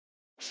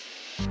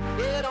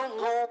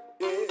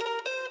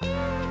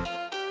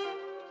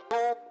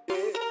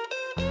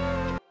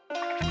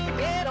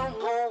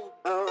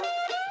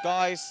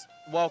Guys,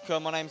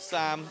 welcome. My name's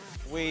Sam.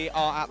 We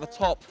are at the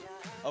top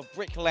of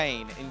Brick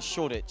Lane in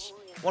Shoreditch.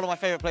 One of my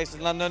favourite places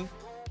in London.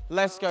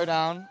 Let's go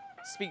down,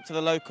 speak to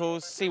the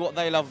locals, see what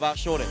they love about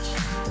Shoreditch.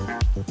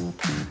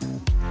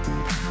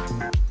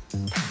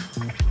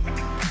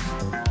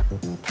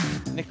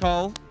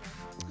 Nicole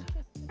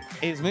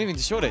is moving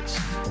to Shoreditch.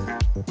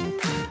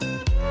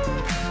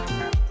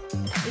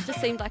 It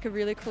just seemed like a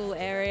really cool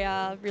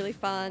area, really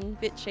fun,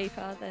 a bit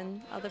cheaper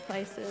than other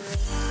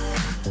places.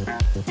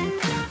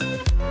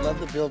 Love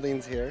the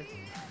buildings here.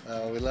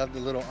 We love the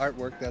little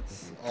artwork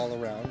that's all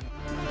around.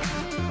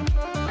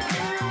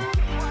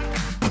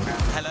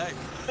 Hello.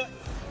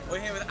 We're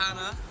here with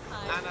Anna.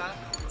 Hi. Anna,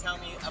 tell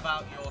me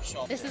about your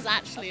shop. This is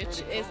actually a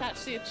church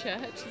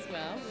as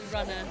well. We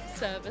run a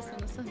service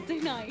on a Sunday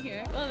night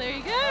here. Well, there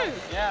you go.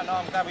 Yeah, no,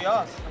 I'm glad we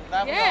asked.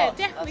 Yeah,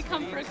 definitely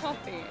come for a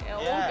coffee. It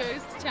all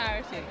goes to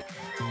charity.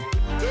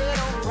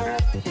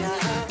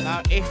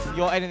 Now, if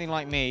you're anything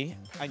like me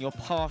and you're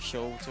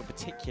partial to a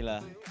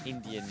particular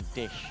Indian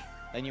dish,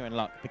 then you're in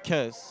luck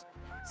because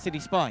City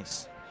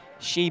Spice,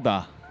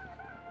 Sheba,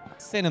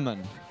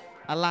 cinnamon,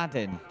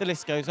 Aladdin, the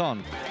list goes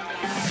on.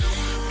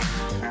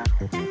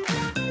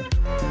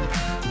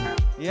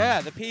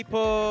 Yeah, the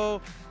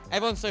people,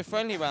 everyone's so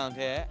friendly around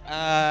here.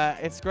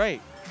 It's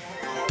great.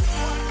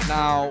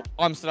 Now,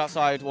 I'm stood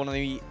outside one of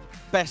the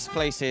best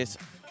places,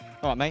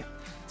 all right, mate,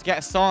 to get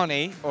a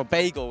sarnie or a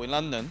bagel in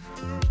London.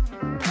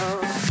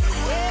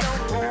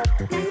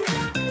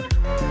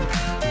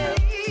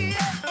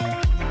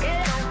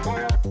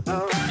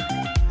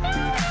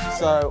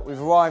 So we've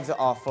arrived at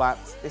our flat.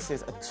 This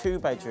is a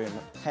 2-bedroom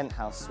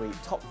penthouse suite,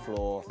 top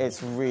floor.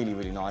 It's really,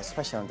 really nice,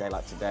 especially on a day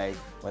like today,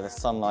 where the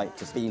sunlight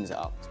just beams it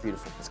up. It's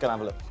beautiful. Let's go and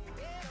have a look.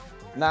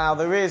 Now,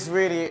 there is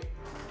really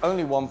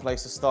only one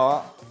place to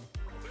start,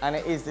 and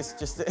it is this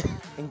just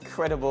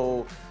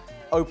incredible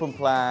open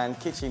plan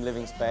kitchen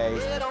living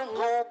space.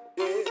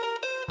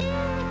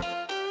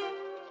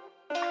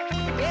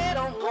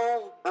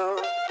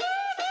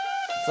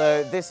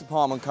 So this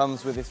apartment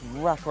comes with this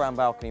wraparound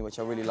balcony, which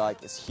I really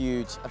like. It's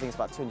huge. I think it's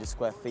about 200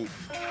 square feet.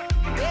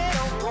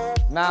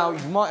 Now,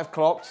 you might have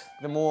clocked,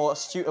 the more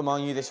astute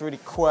among you, this really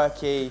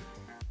quirky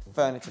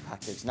furniture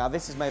package. Now,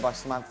 this is made by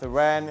Samantha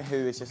Wren, who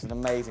is just an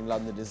amazing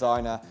London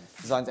designer.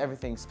 Designs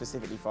everything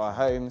specifically for our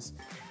homes.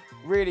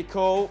 Really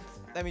cool.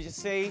 Let me just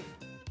see.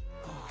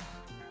 Oh,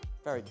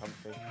 very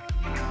comfy.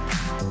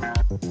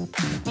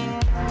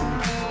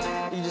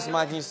 You can just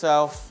imagine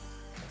yourself,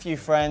 a few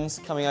friends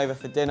coming over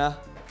for dinner.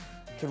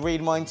 Could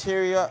read my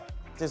interior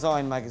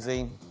design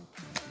magazine.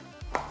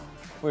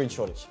 We're in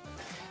Shoreditch.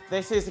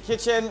 This is the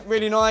kitchen,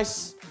 really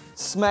nice.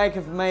 Smeg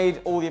have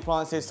made all the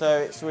appliances, so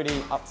it's really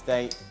up to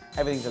date.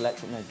 Everything's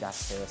electric, no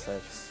gas here,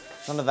 so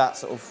none of that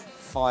sort of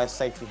fire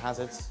safety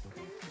hazards.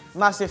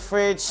 Massive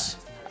fridge,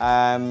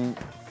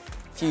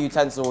 few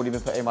utensils already been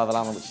put in by the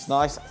landlord, which is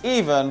nice.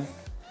 Even a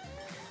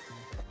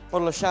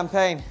bottle of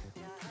champagne.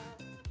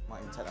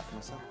 Might even take that for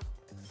myself.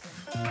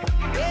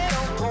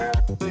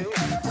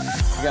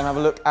 We're going to have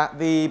a look at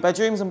the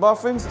bedrooms and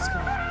bathrooms.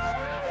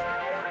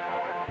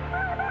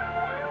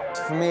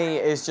 For me,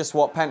 it's just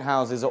what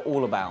penthouses are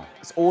all about.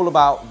 It's all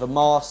about the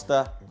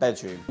master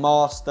bedroom.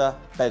 Master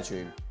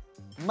bedroom.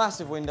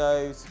 Massive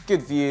windows,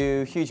 good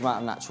view, huge amount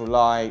of natural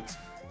light,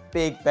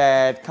 big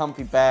bed,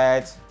 comfy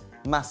bed,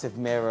 massive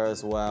mirror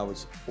as well, which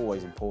is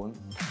always important.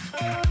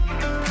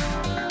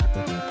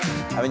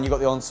 And then you've got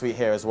the ensuite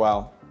here as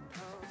well.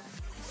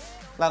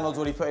 Landlord's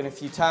already put in a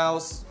few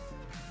towels.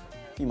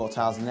 A few more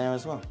towels in there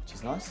as well, which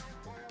is nice.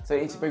 So you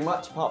don't need to bring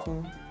much apart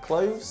from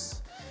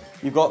clothes.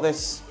 You've got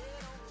this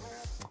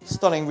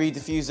stunning reed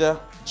diffuser,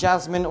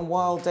 jasmine and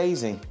wild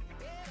daisy.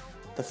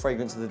 The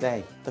fragrance of the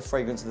day, the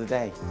fragrance of the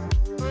day.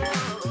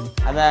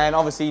 And then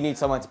obviously you need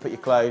somewhere to put your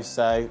clothes,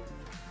 so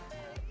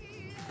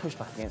push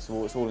back against the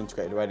wall, it's all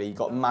integrated already. You've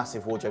got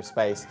massive wardrobe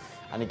space.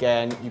 And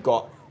again, you've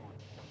got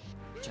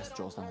chest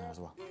drawers down there as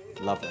well.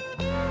 Lovely.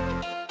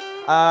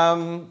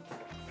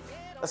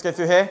 Let's go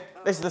through here.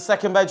 This is the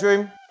second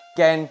bedroom.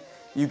 Again,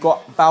 you've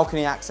got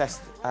balcony access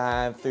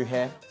through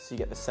here, so you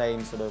get the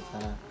same sort of,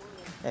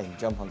 yeah, you can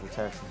jump onto the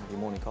terrace and have your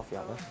morning coffee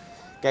out there.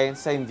 Again,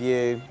 same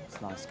view,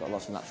 it's nice, got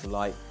lots of natural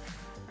light.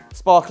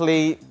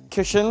 Sparkly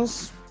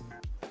cushions,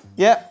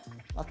 yeah,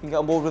 I can get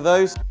on board with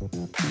those.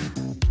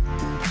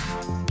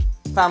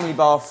 Family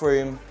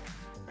bathroom.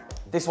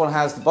 This one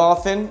has the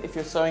bath in, if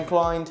you're so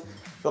inclined.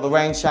 Got the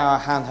rain shower,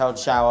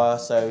 handheld shower,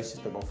 so it's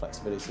just a bit more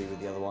flexibility with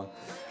the other one.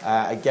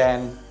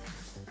 Again,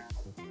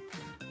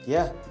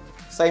 yeah,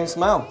 same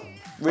smell,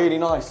 really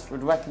nice,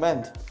 would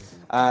recommend.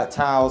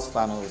 Towels,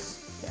 flannels,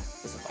 yeah,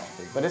 it's a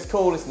bathroom. But it's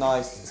cool, it's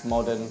nice, it's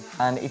modern.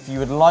 And if you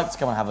would like to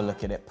come and have a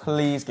look at it,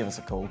 please give us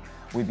a call.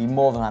 We'd be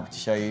more than happy to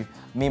show you.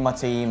 Me and my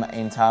team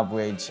in Tower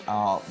Bridge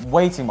are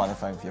waiting by the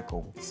phone for your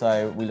call.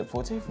 So we look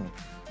forward to hearing from you.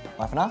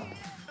 Bye for now.